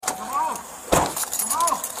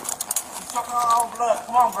own blood.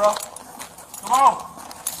 Come on, bro. Come on.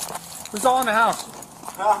 Who's all in the house?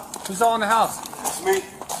 Huh? Who's all in the house? It's me.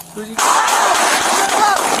 Who's he?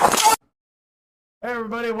 Hey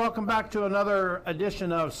everybody, welcome back to another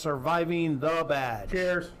edition of Surviving the Badge.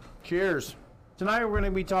 Cheers. Cheers. Tonight we're going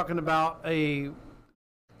to be talking about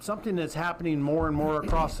something that's happening more and more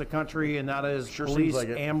across the country, and that is police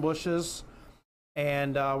ambushes.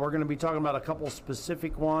 And we're going to be talking about a couple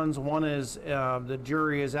specific ones. One is the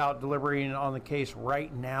jury is out deliberating on the case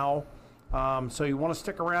right now. So you want to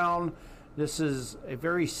stick around. This is a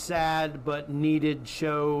very sad but needed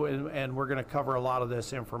show, and we're going to cover a lot of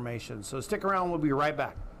this information. So stick around. We'll be right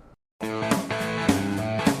back.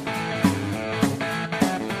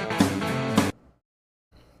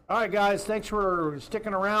 All right, guys, thanks for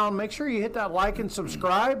sticking around. Make sure you hit that like and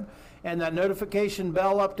subscribe and that notification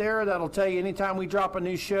bell up there. That'll tell you anytime we drop a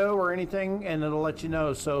new show or anything, and it'll let you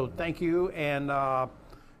know. So thank you, and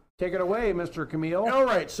take it away, Mr. Camille. All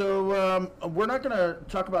right, so we're not going to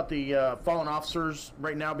talk about the fallen officers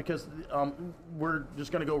right now because we're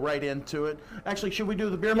just going to go right into it. Actually, should we do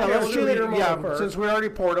the beer? Yeah, let's do it. Yeah, first. since we already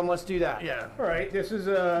poured them, let's do that. Yeah. All right, this is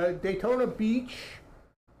Daytona Beach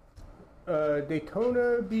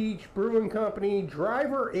Brewing Company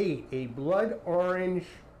Driver 8, a blood orange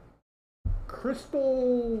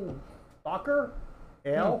crystal Bocker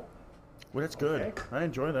ale. Well, that's good. Okay. I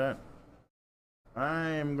enjoy that. I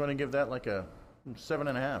am going to give that like a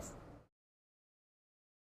 7.5.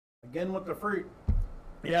 Again with the fruit.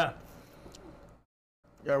 Yeah.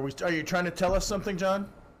 Are you trying to tell us something, John?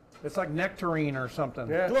 It's like nectarine or something.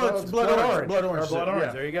 Yeah, Well, it's blood orange. Blood orange. Or blood orange.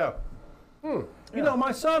 Yeah. There you go. Hmm. You know,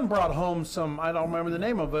 my son brought home some, I don't remember the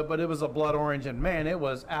name of it, but it was a blood orange, and man, it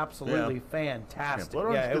was absolutely fantastic. blood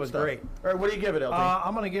orange Yeah, is it good was stuff. great. All right, what do you give it, LT?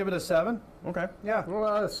 I'm going to give it a 7. Okay. Yeah.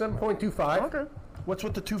 Well, 7.25. Okay. What's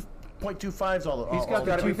with the 2.25s all He's got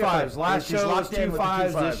the gotta be 2.5s. different. Last He's show was locked in with the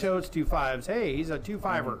 2.5s. 2.5s. This show it's 2.5s. Hey, he's a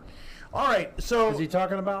 2.5er. All right, so... Is he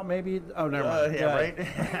talking about maybe? Oh, never mind. yeah,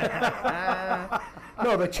 right?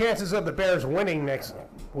 No, the chances of the Bears winning next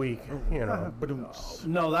week, you know.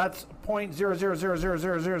 No, that's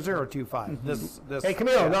 .000000025. This. Hey,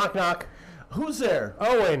 Camille, knock, knock. Who's there?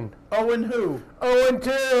 Owen. Owen who? Owen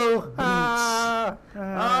 2. All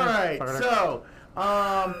right, so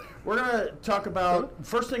we're going to talk about,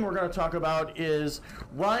 first thing we're going to talk about is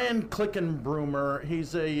Ryan Klickenbrummer.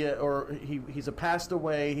 He's a passed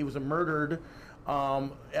away, he was a murdered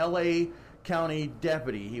L.A. County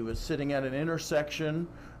deputy. He was sitting at an intersection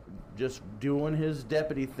just doing his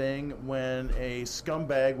deputy thing when a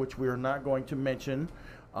scumbag, which we are not going to mention,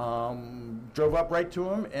 drove up right to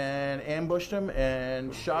him and ambushed him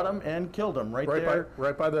and shot him and killed him right there.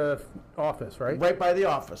 Right by the office, right? Right by the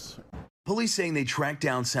office. Police saying they tracked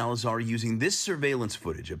down Salazar using this surveillance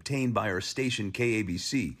footage obtained by our station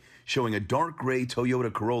KABC, showing a dark gray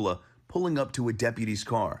Toyota Corolla pulling up to a deputy's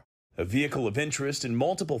car. A vehicle of interest and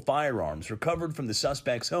multiple firearms recovered from the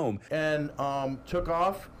suspect's home. And took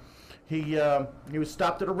off. He was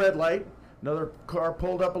stopped at a red light. Another car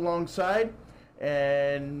pulled up alongside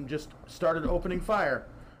and just started opening fire.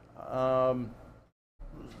 Is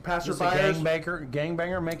a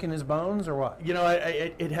gangbanger making his bones or what? You know,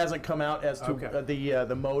 it hasn't come out as to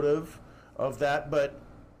the motive of that, but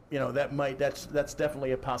you know that's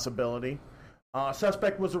definitely a possibility.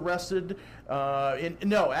 Suspect was arrested.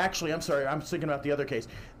 No, actually, I'm sorry. I'm thinking about the other case.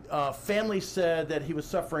 Family said that he was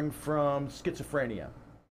suffering from schizophrenia.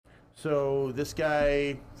 So this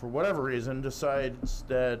guy, for whatever reason, decides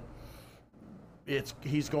that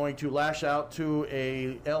he's going to lash out to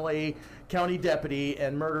a L.A. County deputy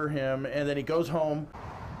and murder him, and then he goes home.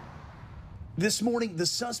 This morning, the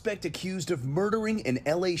suspect accused of murdering an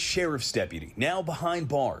L.A. sheriff's deputy, now behind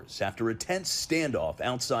bars after a tense standoff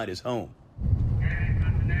outside his home.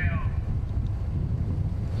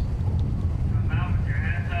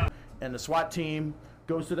 And the SWAT team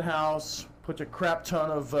goes to the house, puts a crap ton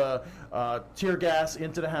of tear gas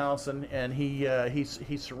into the house, and he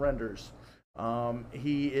surrenders.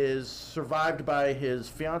 He is survived by his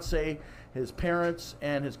fiance, his parents,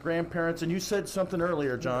 and his grandparents. And you said something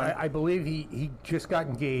earlier, John. I believe he just got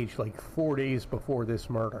engaged like 4 days before this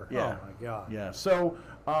murder. Yeah. Oh, my God. Yeah. So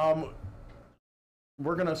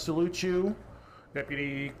we're going to salute you,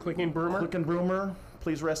 Deputy Klickenbrummer.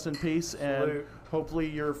 Please rest in peace. Salute. And hopefully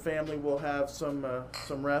your family will have some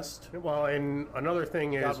rest. Well, and another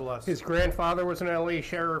thing God is bless. his grandfather was an LA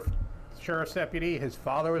sheriff's deputy. His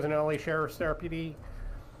father was an LA sheriff's deputy.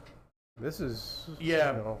 This is,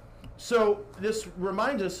 Yeah. you know, So this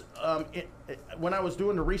reminds us, when I was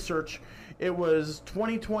doing the research, it was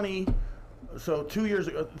 2020, so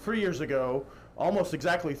 3 years ago, almost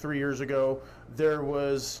exactly 3 years ago, there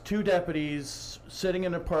was 2 deputies sitting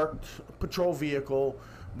in a parked patrol vehicle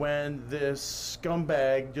when this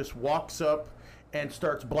scumbag just walks up and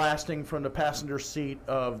starts blasting from the passenger seat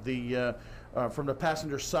of the from the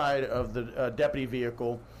passenger side of the deputy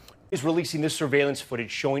vehicle. Is releasing this surveillance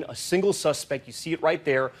footage showing a single suspect, you see it right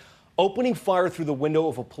there, opening fire through the window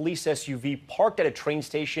of a police SUV parked at a train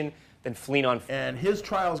station, then fleeing on. And his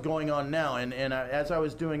trial's going on now. And as I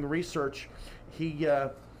was doing research, he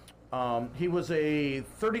was a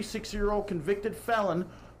 36-year-old convicted felon.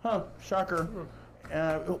 Huh, shocker.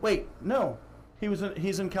 Wait, no.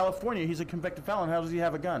 He's in California. He's a convicted felon. How does he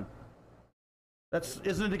have a gun?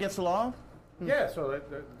 Isn't it against the law? Yeah, so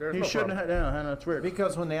there's He no shouldn't problem. have. Yeah, that's weird.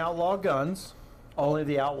 Because when they outlaw guns, only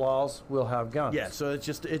the outlaws will have guns. Yeah, so it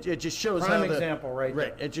just shows Prime how the, example right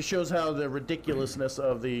there. It just shows how the ridiculousness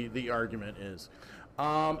of the argument is.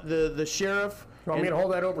 The sheriff. You want me to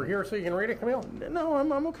hold that over here so you can read it, Camille? No,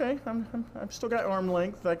 I'm okay. I've still got arm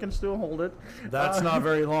length. I can still hold it. That's not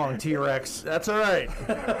very long, T-Rex. That's all right.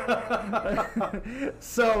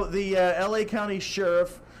 So the L.A. County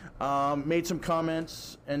Sheriff made some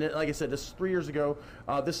comments, and like I said, this is 3 years ago.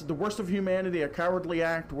 This is the worst of humanity, a cowardly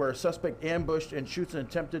act where a suspect ambushed and shoots and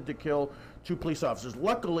attempted to kill 2 police officers.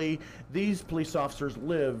 Luckily, these police officers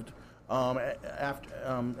lived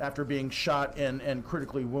after being shot and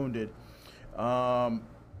critically wounded. Now,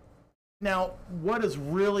 what is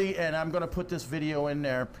really, and I'm going to put this video in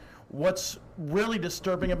there, what's really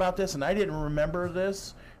disturbing about this, and I didn't remember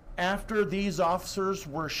this, after these officers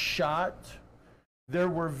were shot, there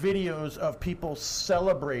were videos of people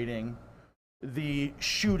celebrating the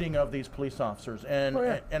shooting of these police officers. And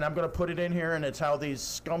and I'm going to put it in here, and it's how these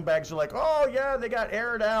scumbags are like, oh, yeah, they got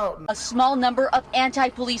aired out. A small number of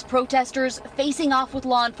anti-police protesters facing off with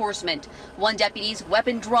law enforcement. One deputy's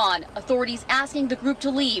weapon drawn, authorities asking the group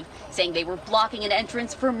to leave, saying they were blocking an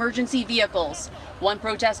entrance for emergency vehicles. One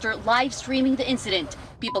protester live streaming the incident.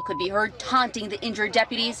 People could be heard taunting the injured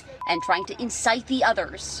deputies and trying to incite the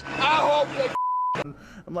others. I'm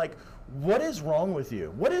like, what is wrong with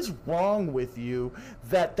you? What is wrong with you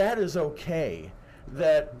that is okay?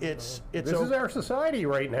 That it's This is our society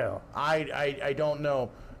right now. I don't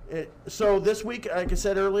know. So this week, like I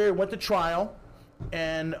said earlier, it went to trial,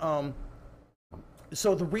 and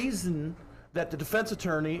so the reason that the defense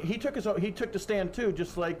attorney he took the stand too,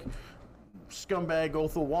 just like scumbag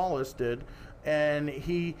Othel Wallace did, and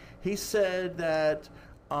he said that.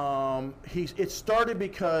 It started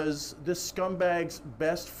because this scumbag's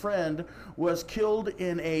best friend was killed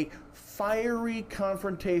in a fiery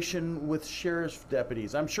confrontation with sheriff's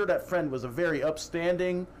deputies. I'm sure that friend was a very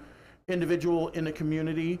upstanding individual in the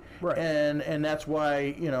community, Right. and that's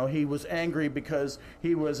why he was angry because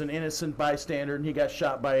he was an innocent bystander and he got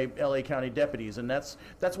shot by L.A. County deputies, and that's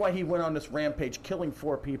why he went on this rampage, killing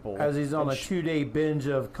 4 people. As he's on a 2-day binge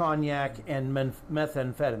of cognac and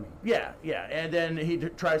methamphetamine. Yeah, and then he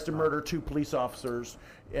tries to murder 2 police officers.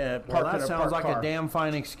 Well, that sounds like a damn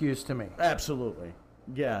fine excuse to me. Absolutely.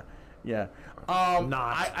 Yeah.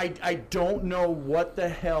 Not. I don't know what the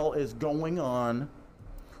hell is going on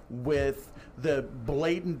with the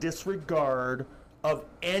blatant disregard of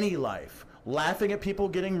any life. Laughing at people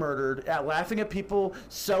getting murdered, laughing at people,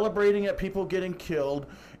 celebrating at people getting killed.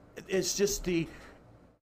 It's just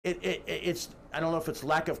it's I don't know if it's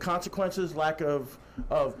lack of consequences, lack of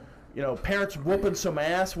parents whooping some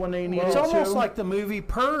ass when they need It's to. almost like the movie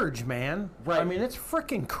Purge, man. Right. I mean, it's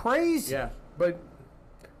freaking crazy. Yeah. But,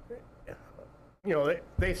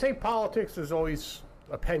 they say politics is always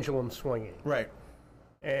a pendulum swinging. Right.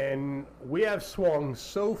 And we have swung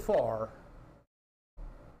so far.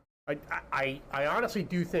 I honestly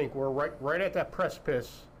do think we're right at that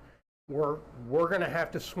precipice where we're going to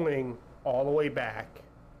have to swing all the way back.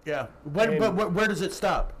 Yeah. But where does it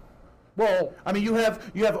stop? Well, I mean, you have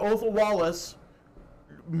Othel Wallace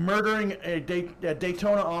murdering a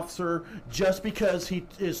Daytona officer just because he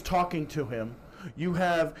is talking to him. You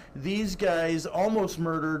have these guys almost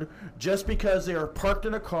murdered just because they are parked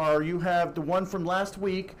in a car. You have the one from last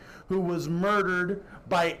week who was murdered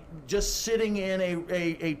by just sitting in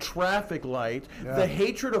a traffic light. Yeah. The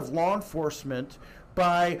hatred of law enforcement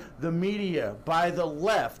by the media, by the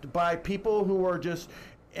left, by people who are just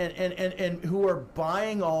and who are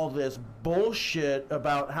buying all this bullshit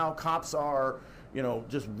about how cops are,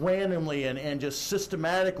 just randomly and just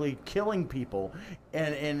systematically killing people,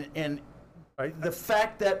 and the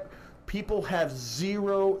fact that people have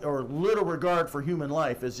zero or little regard for human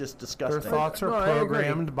life is just disgusting. Their thoughts are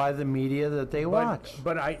programmed by the media that they watch.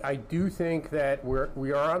 But I do think that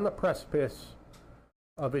we are on the precipice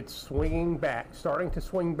of it swinging back, starting to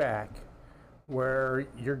swing back, where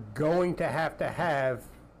you're going to have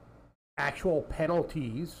actual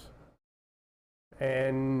penalties,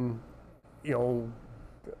 and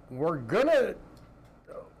we're gonna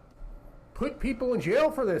put people in jail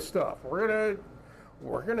for this stuff. We're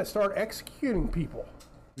gonna start executing people.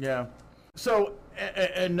 Yeah. So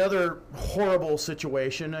another horrible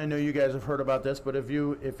situation. I know you guys have heard about this, but if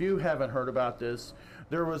you haven't heard about this,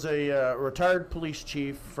 there was a retired police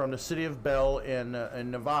chief from the city of Bell in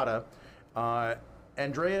Nevada,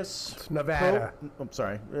 Andreas. It's Nevada. I'm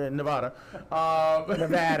sorry, Nevada.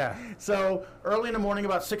 Nevada. So early in the morning,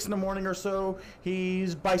 about 6 in the morning or so,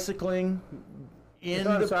 he's bicycling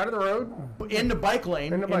on the side of the road, in the bike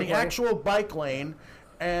lane, in the actual bike lane,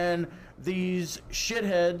 and these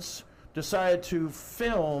shitheads decided to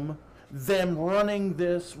film them running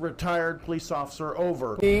this retired police officer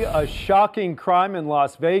over. A shocking crime in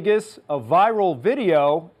Las Vegas, a viral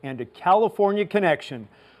video, and a California connection.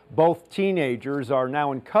 Both teenagers are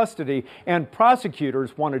now in custody, and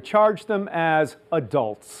prosecutors want to charge them as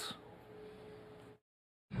adults.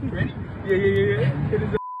 Ready?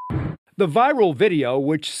 Yeah. The viral video,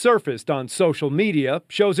 which surfaced on social media,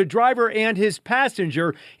 shows a driver and his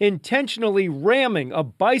passenger intentionally ramming a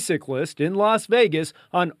bicyclist in Las Vegas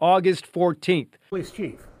on August 14th. Police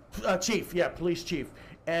chief. Police chief.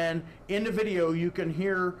 And in the video, you can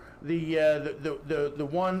hear the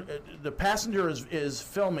passenger is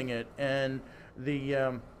filming it, and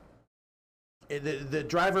the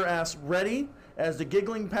driver asks, "Ready?" As the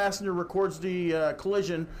giggling passenger records the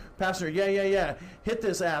collision, passenger, yeah, hit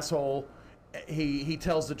this asshole, he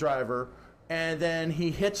tells the driver, and then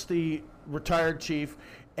he hits the retired chief,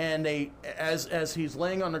 and they, as he's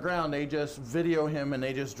laying on the ground, they just video him and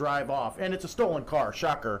they just drive off. And it's a stolen car,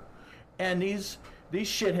 shocker. And these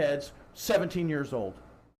shitheads, 17 years old.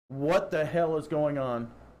 What the hell is going on?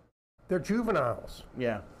 They're juveniles.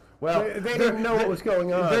 Yeah. Well, they didn't know what was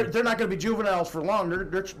going on. They're not going to be juveniles for long. They're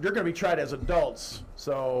going to be tried as adults.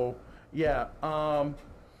 So, yeah. Then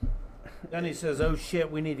he says, "Oh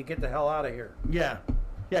shit, we need to get the hell out of here." Yeah,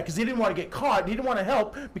 because he didn't want to get caught. He didn't want to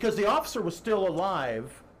help because the officer was still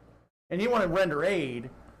alive, and he wanted to render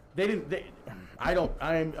aid. I'm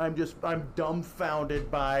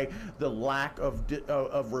dumbfounded by the lack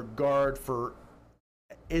of regard for.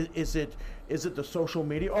 Is it the social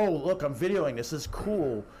media? Oh, look, I'm videoing this. This is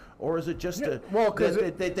cool. Or is it just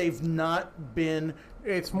that they've not been?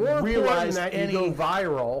 It's more important that you go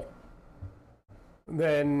viral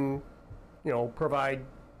than provide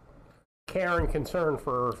care and concern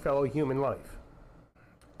for fellow human life.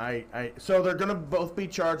 So they're going to both be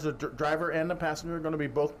charged. The driver and the passenger are going to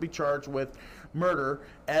both be charged with murder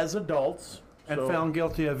as adults and found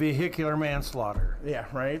guilty of vehicular manslaughter. Yeah,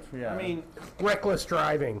 right. Yeah. I mean, reckless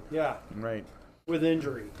driving. Yeah, right. With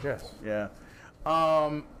injury. Yes. Yeah.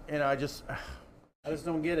 I just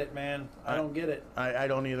don't get it, man. I don't get it. I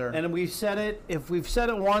don't either. And we've said it. If we've said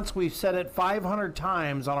it once, we've said it 500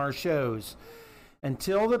 times on our shows.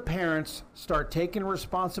 Until the parents start taking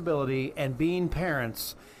responsibility and being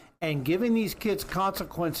parents and giving these kids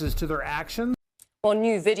consequences to their actions. Well,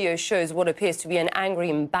 new video shows what appears to be an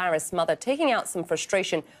angry, embarrassed mother taking out some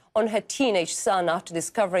frustration on her teenage son after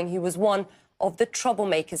discovering he was one of the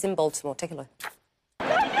troublemakers in Baltimore. Take a look.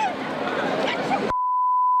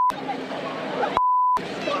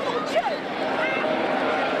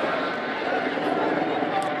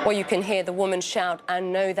 Well, you can hear the woman shout, "I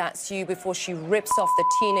know that's you," before she rips off the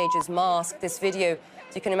teenager's mask. This video,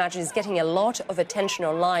 as you can imagine, is getting a lot of attention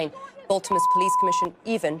online. Baltimore's police commission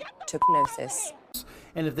even took notice.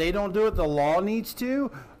 And if they don't do it, the law needs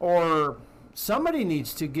to, or somebody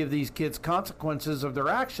needs to give these kids consequences of their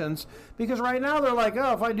actions, because right now they're like,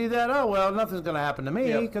 oh, if I do that, oh, well, nothing's going to happen to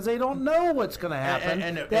me, because they don't know what's going to happen.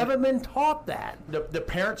 And they haven't been taught that. The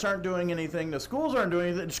parents aren't doing anything. The schools aren't doing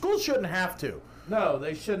anything. The schools shouldn't have to. No,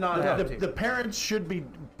 they should not have to. The parents should be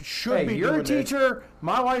you're a teacher,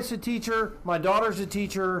 my wife's a teacher, my daughter's a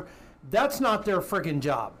teacher. That's not their freaking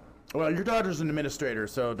job. Well, your daughter's an administrator,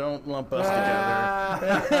 so don't lump us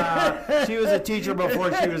together. She was a teacher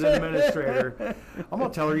before she was an administrator. I'm going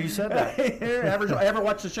to tell her you said that. Ever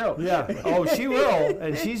watch the show? Yeah. Oh, she will,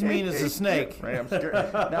 and she's mean as a snake. Right, I'm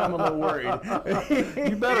scared. Now I'm a little worried.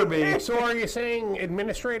 You better be. So are you saying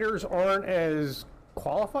administrators aren't as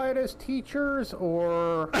qualified as teachers,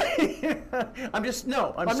 or? I'm just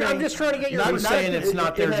trying to get your. I'm saying it's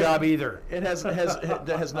not their job either. It has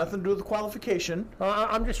nothing to do with the qualification.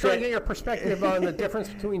 I'm just trying to get your perspective on the difference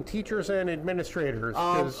between teachers and administrators.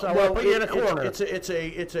 I want to put you in a corner. It's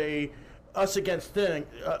a us against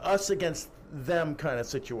them kind of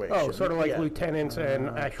situation. Oh, sort of like lieutenants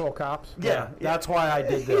and actual cops. Yeah, that's why I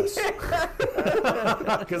did this.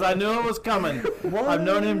 Because I knew it was coming. I've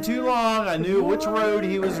known him too long. I knew which road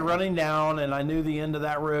he was running down, and I knew the end of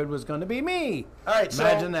that road was going to be me. All right,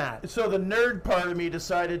 Imagine that. So the nerd part of me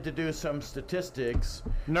decided to do some statistics.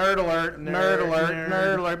 Nerd alert, nerd alert,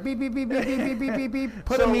 nerd alert. Beep, beep, beep, beep, beep, beep, beep, beep, beep.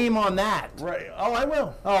 Put a meme on that. Right. Oh, I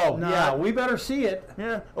will. Oh, yeah, we better see it.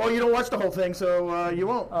 Yeah. Oh, you don't watch the whole thing, so you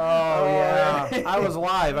won't. Oh, yeah. I was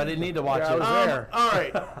live. I didn't need to watch it. I was there. All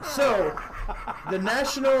right. So the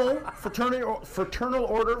National Fraternal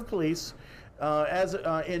Order of Police,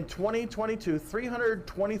 in 2022,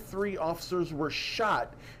 323 officers were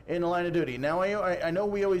shot in the line of duty. Now, I know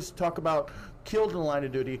we always talk about killed in the line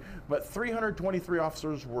of duty, but 323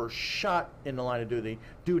 officers were shot in the line of duty.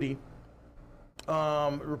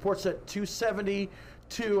 Reports that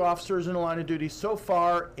 272 officers in the line of duty so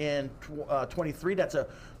far in 23. That's a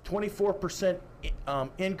 24%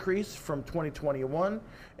 increase from 2021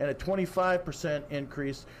 and a 25%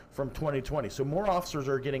 increase from 2020. So more officers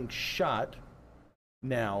are getting shot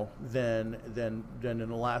now than in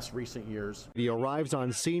the last recent years. He arrives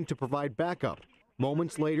on scene to provide backup.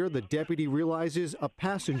 Moments later, the deputy realizes a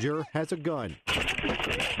passenger has a gun.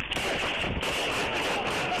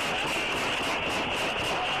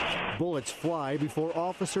 Bullets fly before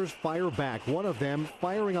officers fire back, one of them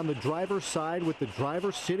firing on the driver's side with the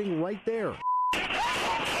driver sitting right there.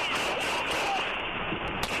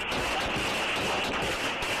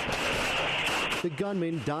 The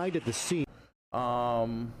gunman died at the scene.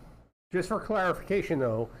 Just for clarification,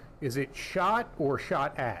 though, is it shot or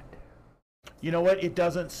shot at? You know what? It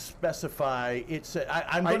doesn't specify.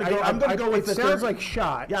 I'm going to go with it. Sounds like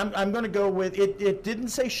shot. Yeah, I'm going to go with it. It didn't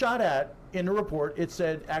say shot at in the report. It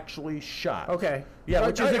said actually shot. Okay. Yeah,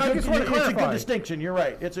 which is it's a good distinction. You're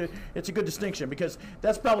right. It's a good distinction because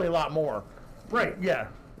that's probably a lot more. Right. Yeah.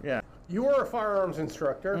 Yeah. You were a firearms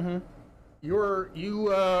instructor. Mm-hmm.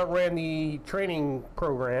 You ran the training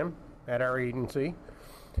program at our agency.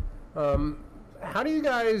 How do you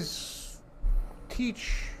guys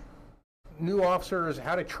teach new officers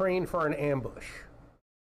how to train for an ambush?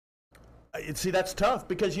 See, that's tough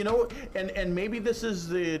because, you know, and maybe this is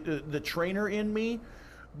the trainer in me,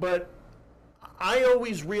 but I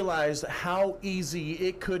always realized how easy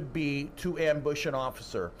it could be to ambush an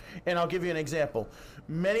officer. And I'll give you an example.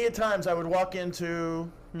 Many a times I would walk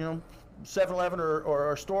into, 7-Eleven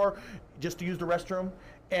or a store just to use the restroom,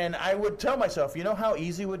 and I would tell myself, you know how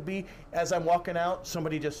easy it would be as I'm walking out,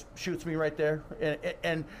 somebody just shoots me right there.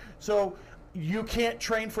 And so you can't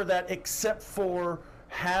train for that except for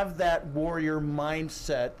have that warrior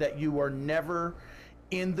mindset that you are never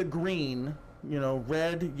in the green,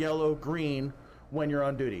 red, yellow, green when you're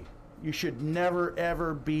on duty. You should never,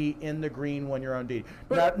 ever be in the green when you're on duty.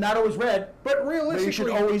 Not always red, but realistically, you should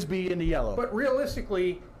always be in the yellow. But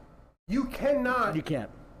realistically, you cannot. You can't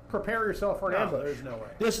prepare yourself for an ambush. There's no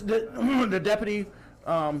way. The deputy,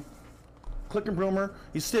 Clickenbroomer,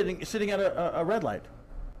 he's sitting at a red light.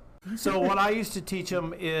 So what I used to teach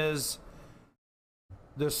them is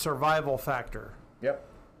the survival factor. Yep.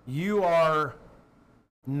 You are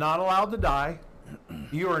not allowed to die.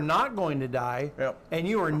 You are not going to die. Yep. And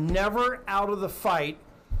you are never out of the fight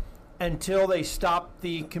until they stop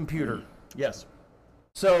the computer. Yes.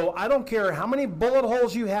 So I don't care how many bullet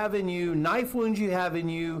holes you have in you, knife wounds you have in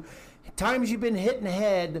you, times you've been hit in the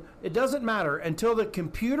head, it doesn't matter until the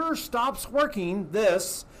computer stops working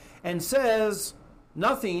and says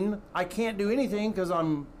nothing, I can't do anything because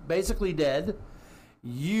I'm basically dead.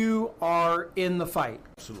 You are in the fight.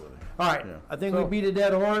 Absolutely. All right. Yeah. I think we beat a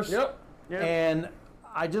dead horse. Yep. And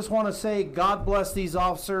I just want to say God bless these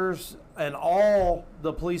officers and all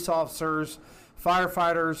the police officers,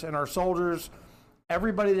 firefighters, and our soldiers.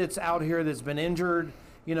 Everybody that's out here that's been injured,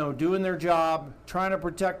 doing their job, trying to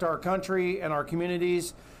protect our country and our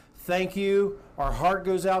communities. Thank you. Our heart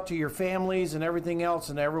goes out to your families and everything else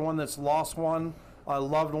and everyone that's lost a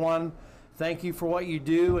loved one. Thank you for what you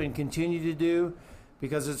do and continue to do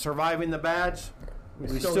because it's surviving the badge.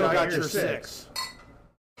 We still got your 6.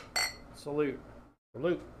 Salute.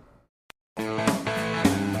 Salute.